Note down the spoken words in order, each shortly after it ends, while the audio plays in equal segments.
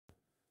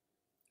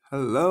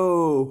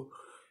Hello.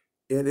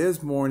 It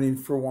is morning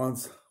for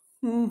once.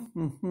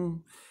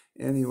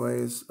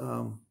 Anyways,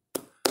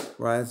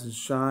 rise and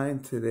shine.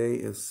 Today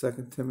is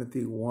 2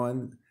 Timothy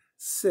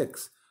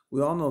 1:6.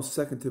 We all know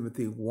 2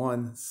 Timothy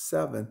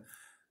 1:7.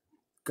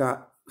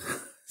 God,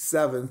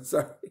 7,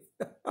 sorry.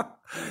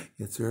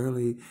 It's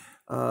early.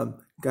 God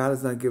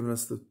has not given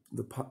us the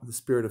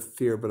spirit of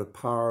fear, but of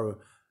power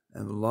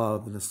and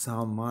love and a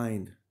sound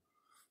mind.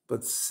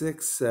 But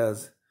 6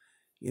 says,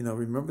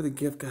 remember the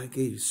gift God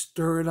gave you.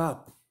 Stir it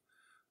up.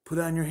 Put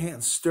it on your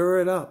hands.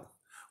 Stir it up.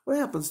 What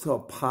happens to a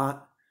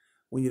pot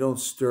when you don't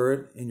stir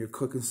it and you're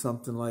cooking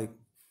something like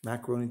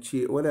macaroni and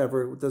cheese,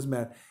 whatever? It doesn't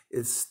matter.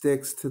 It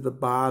sticks to the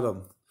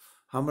bottom.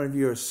 How many of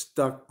you are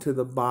stuck to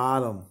the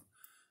bottom?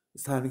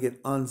 It's time to get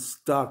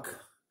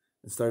unstuck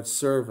and start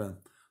serving.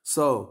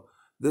 So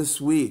this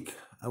week,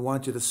 I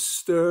want you to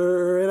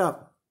stir it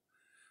up.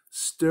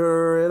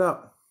 Stir it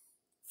up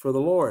for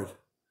the Lord.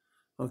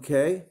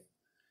 Okay?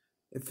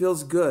 It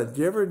feels good.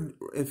 Do you ever,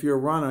 if you're a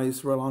runner, I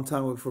used to run a long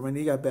time ago before my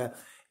knee got bad,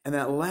 and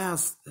that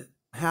last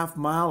half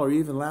mile or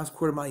even last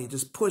quarter mile, you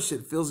just push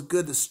it. It feels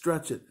good to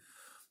stretch it.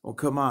 Well,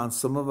 come on.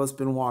 Some of us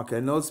been walking.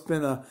 I know it's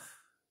been a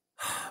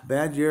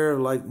bad year,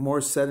 like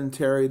more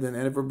sedentary than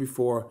ever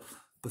before,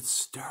 but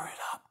stir it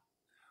up.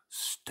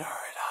 Stir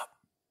it up.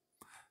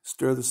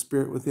 Stir the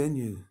spirit within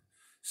you.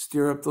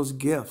 Stir up those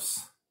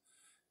gifts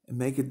and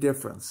make a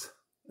difference.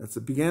 It's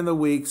the beginning of the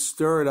week.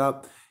 Stir it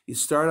up. You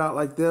start out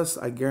like this,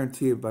 I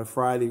guarantee you by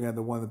Friday, you're going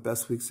to have one of the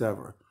best weeks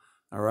ever.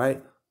 All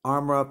right?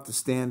 Armor up, to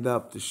stand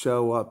up, to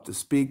show up, to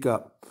speak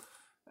up.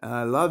 And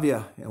I love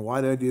you. And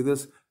why do I do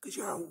this? Because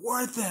you're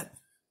worth it.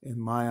 In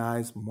my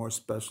eyes, more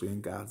especially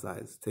in God's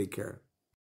eyes. Take care.